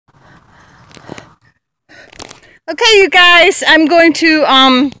Okay, you guys, I'm going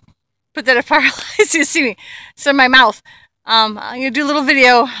to put that apart so you see me. It's in my mouth. I'm gonna do a little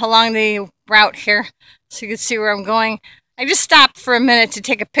video along the route here so you can see where I'm going. I just stopped for a minute to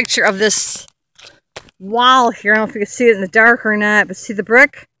take a picture of this wall here. I don't know if you can see it in the dark or not, but see the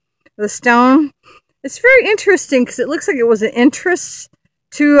brick, the stone. It's very interesting because it looks like it was an entrance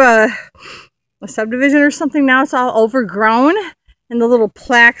to a subdivision or something. Now it's all overgrown and the little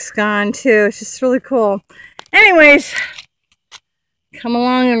plaque's gone too. It's just really cool. Anyways, come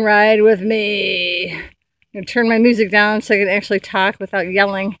along and ride with me. I'm going to turn my music down so I can actually talk without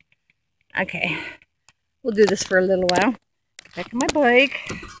yelling. Okay, we'll do this for a little while. Get back on my bike.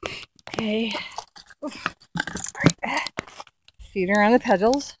 Okay. Oof. All right. Feet are on the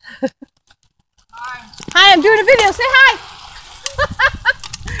pedals. Hi. Hi, I'm doing a video. Say hi.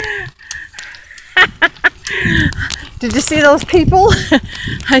 Did you see those people?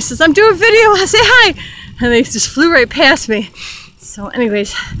 I says, I'm doing a video. I say hi. And they just flew right past me. So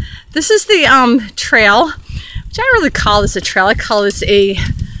anyways, this is the trail, which I don't really call this a trail. I call this a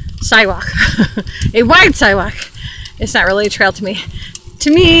sidewalk, a wide sidewalk. It's not really a trail to me.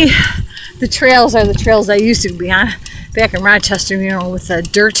 To me, the trails are the trails I used to be on back in Rochester, you know, with the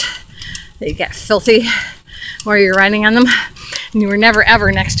dirt that you get filthy while you're riding on them. And you were never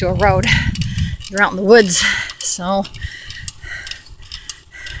ever next to a road. You're out in the woods. So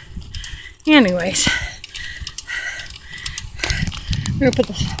anyways, I'm going to put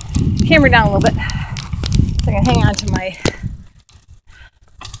the camera down a little bit so I can hang on to my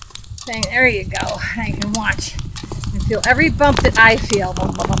thing. There you go. Now you can watch and feel every bump that I feel.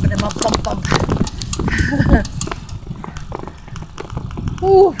 Bump, bump, bump, bump, bump, bump.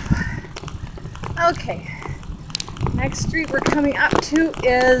 Ooh. Okay. Next street we're coming up to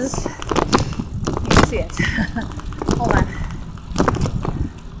is, you can see it. Hold on.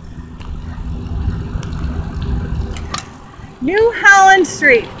 New Holland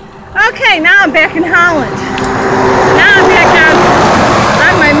Street. Okay, now I'm back in Holland. Now I'm back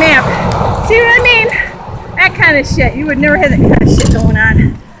on my map. See what I mean? That kind of shit. You would never have that kind of shit going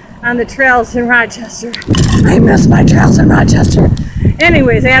on the trails in Rochester. I miss my trails in Rochester.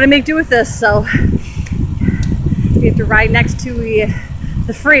 Anyways, I had to make do with this, so you have to ride next to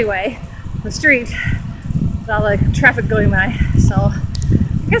the freeway, the street, with all the traffic going by. So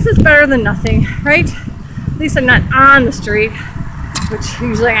I guess it's better than nothing, right? At least I'm not on the street, which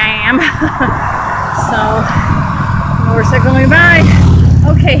usually I am. So, motorcycle going by.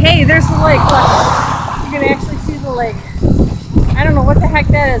 Okay, hey, there's the lake. Look, you can actually see the lake. I don't know what the heck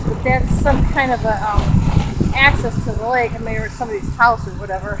that is, but that's some kind of a access to the lake. I mean, or somebody's house or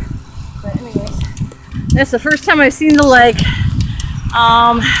whatever. But anyways, that's the first time I've seen the lake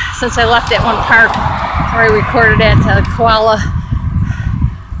since I left that one park where I recorded at Koala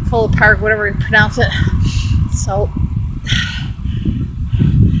Park, whatever you pronounce it. So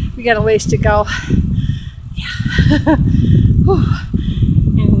we got a ways to go. Yeah.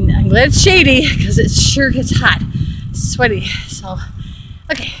 And I'm glad it's shady because it sure gets hot, sweaty. So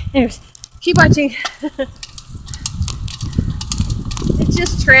okay, anyways, keep watching. It's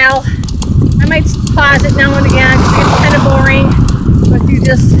just trail. I might pause it now and again because it's kind of boring with you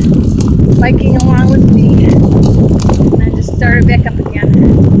just biking along with me. And I just started back up again.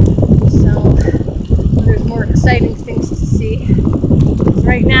 So there's more exciting things to see.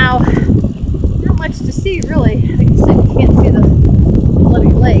 Right now, not much to see really. Like I said, you can't see the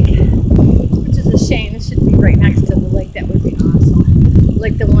bloody lake, which is a shame. It should be right next to the lake. That would be awesome.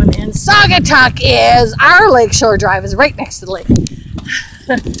 Like the one in Saugatuck is. Our Lakeshore Drive is right next to the lake.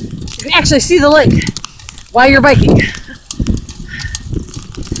 You can actually see the lake while you're biking.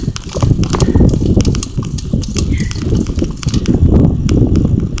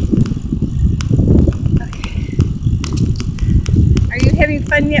 Having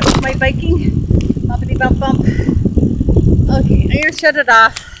fun yet with my biking? Bumpity bump bump. Okay, I'm gonna shut it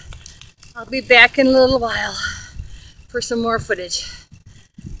off. I'll be back in a little while for some more footage.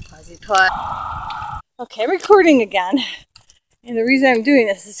 Pausey pause. Okay, I'm recording again. And the reason I'm doing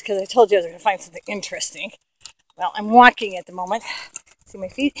this is because I told you I was gonna find something interesting. Well, I'm walking at the moment. See my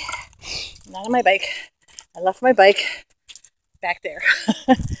feet? I'm not on my bike. I left my bike back there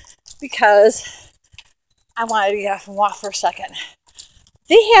because I wanted to get off and walk for a second.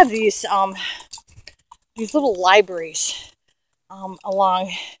 They have these little libraries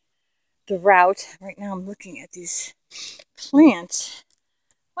along the route. Right now I'm looking at these plants.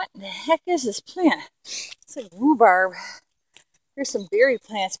 What in the heck is this plant? It's like rhubarb. There's some berry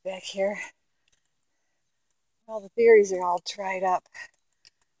plants back here. All the berries are all dried up.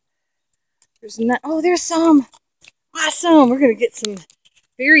 There's not. Oh, there's some. Awesome. We're gonna get some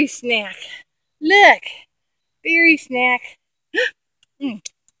berry snack. Look. berry snack.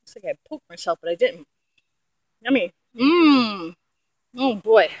 Looks like I poked myself, but I didn't. Yummy. Mmm. Oh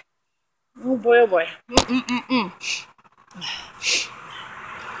boy. Oh boy, oh boy.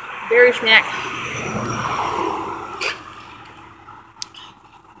 Berry snack.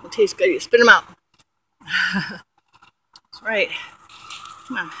 It'll taste good. You spit them out. That's right.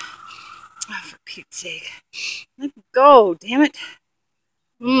 Come on. Oh, for Pete's sake. Let go, damn it.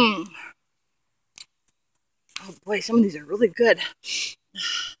 Mmm. Oh boy, some of these are really good.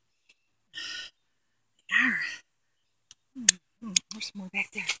 There's some more back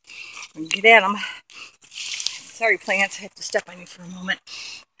there. I'm gonna get at them. Sorry, plants. I have to step on you for a moment.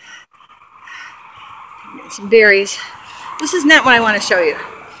 Get some berries. This is not what I want to show you.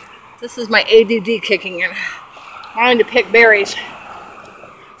 This is my ADD kicking in. Wanting to pick berries.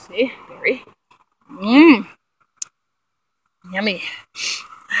 See? Berry. Mmm. Yummy.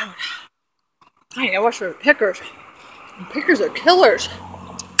 Ow. I wish they were pickers. And pickers are killers.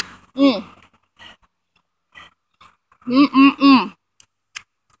 Mmm.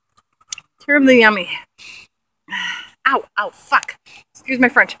 Terribly yummy. Ow, ow, fuck. Excuse my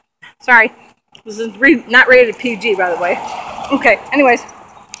French. Sorry. This is not rated PG, by the way. Okay, anyways.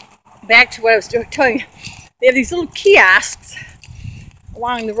 Back to what I was telling you. They have these little kiosks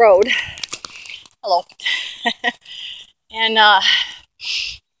along the road. Hello. And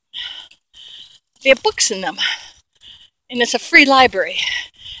they have books in them. And it's a free library.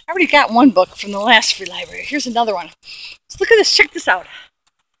 I already got one book from the last free library. Here's another one. Just look at this. Check this out.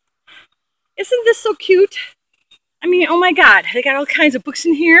 Isn't this so cute? I mean, oh my God. They got all kinds of books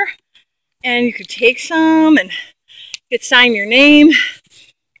in here. And you could take some and you could sign your name.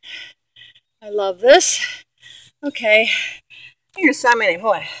 I love this. Okay. I'm going to sign my name.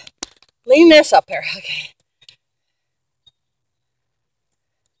 Hold on. Lean this up here. Okay.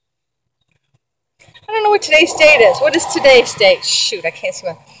 I don't know what today's date is. What is today's date? Shoot, I can't see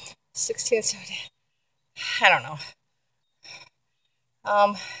my 16, 17. I don't know.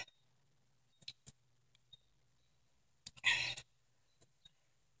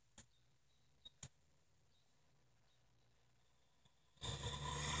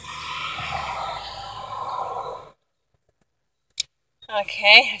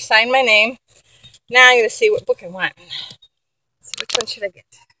 Okay, I signed my name. Now I'm going to see what book I want. So which one should I get?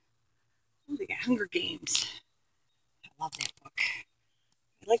 Oh, they got Hunger Games. I love that book.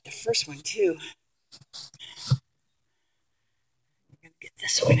 I like the first one too. I'm going to get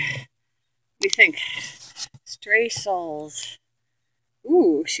this one. What do you think? Stray Souls.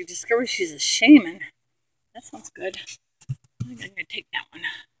 Ooh, she discovers she's a shaman. That sounds good. I think I'm going to take that one.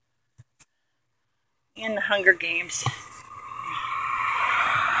 And the Hunger Games.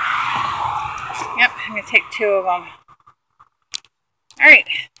 Yep, I'm going to take 2 of them. Alright.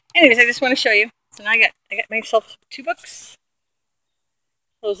 Anyways, I just want to show you. So now I got myself 2 books.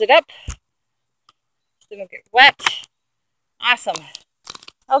 Close it up. So they don't get wet. Awesome.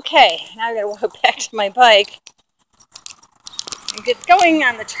 Okay, now I gotta walk back to my bike and get going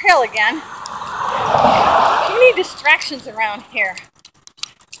on the trail again. Too many distractions around here.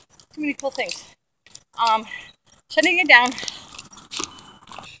 Too many cool things. Shutting it down.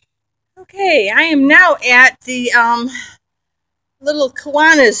 Okay, I am now at the little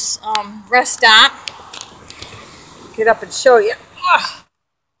Kiwanis rest stop. Get up and show you. Ugh,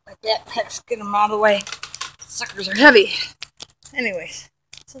 my backpack's getting them out of the way. Suckers are heavy. Anyways,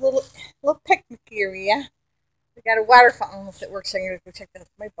 it's a little picnic area. We got a water fountain. I don't know if it works. I'm gonna go check that with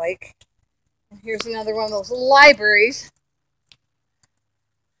my bike. And here's another one of those little libraries.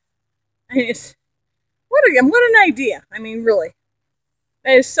 What an idea! I mean, really,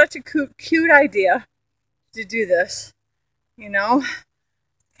 that is such a cute idea to do this. You know,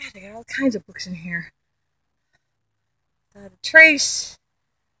 God, they got all kinds of books in here. The Trace.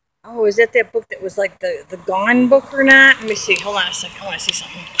 Oh, is that book that was like the Gone book or not? Let me see. Hold on a second. I want to see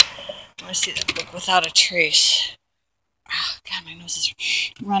something. I want to see that book Without a Trace. Oh, God, my nose is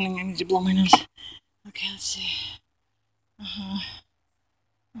running. I need to blow my nose. Okay, let's see.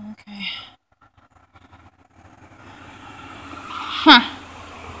 Okay. Huh.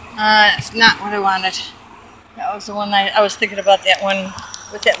 That's not what I wanted. That was the one I was thinking about, that one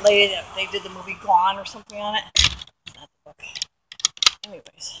with that lady that they did the movie Gone or something on it. It's not the book.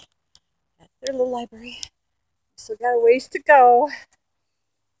 Anyways, that's their little library. Still got a ways to go.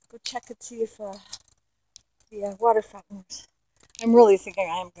 Go check and see if the water fountains. I'm really thinking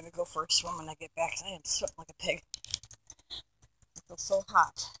I am going to go for a swim when I get back because I am sweating like a pig. I feel so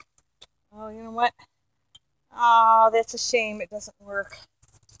hot. Oh, you know what? Oh, that's a shame. It doesn't work.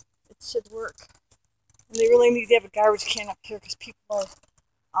 It should work. And they really need to have a garbage can up here because people are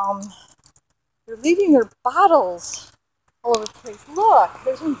They're leaving their bottles all over the place. Look,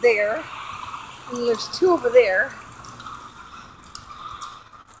 there's one there, and there's two over there.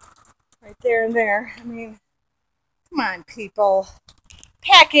 Right there and there. I mean, come on, people.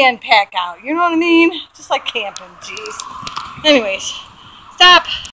 Pack in, pack out. You know what I mean? Just like camping, jeez. Anyways, stop.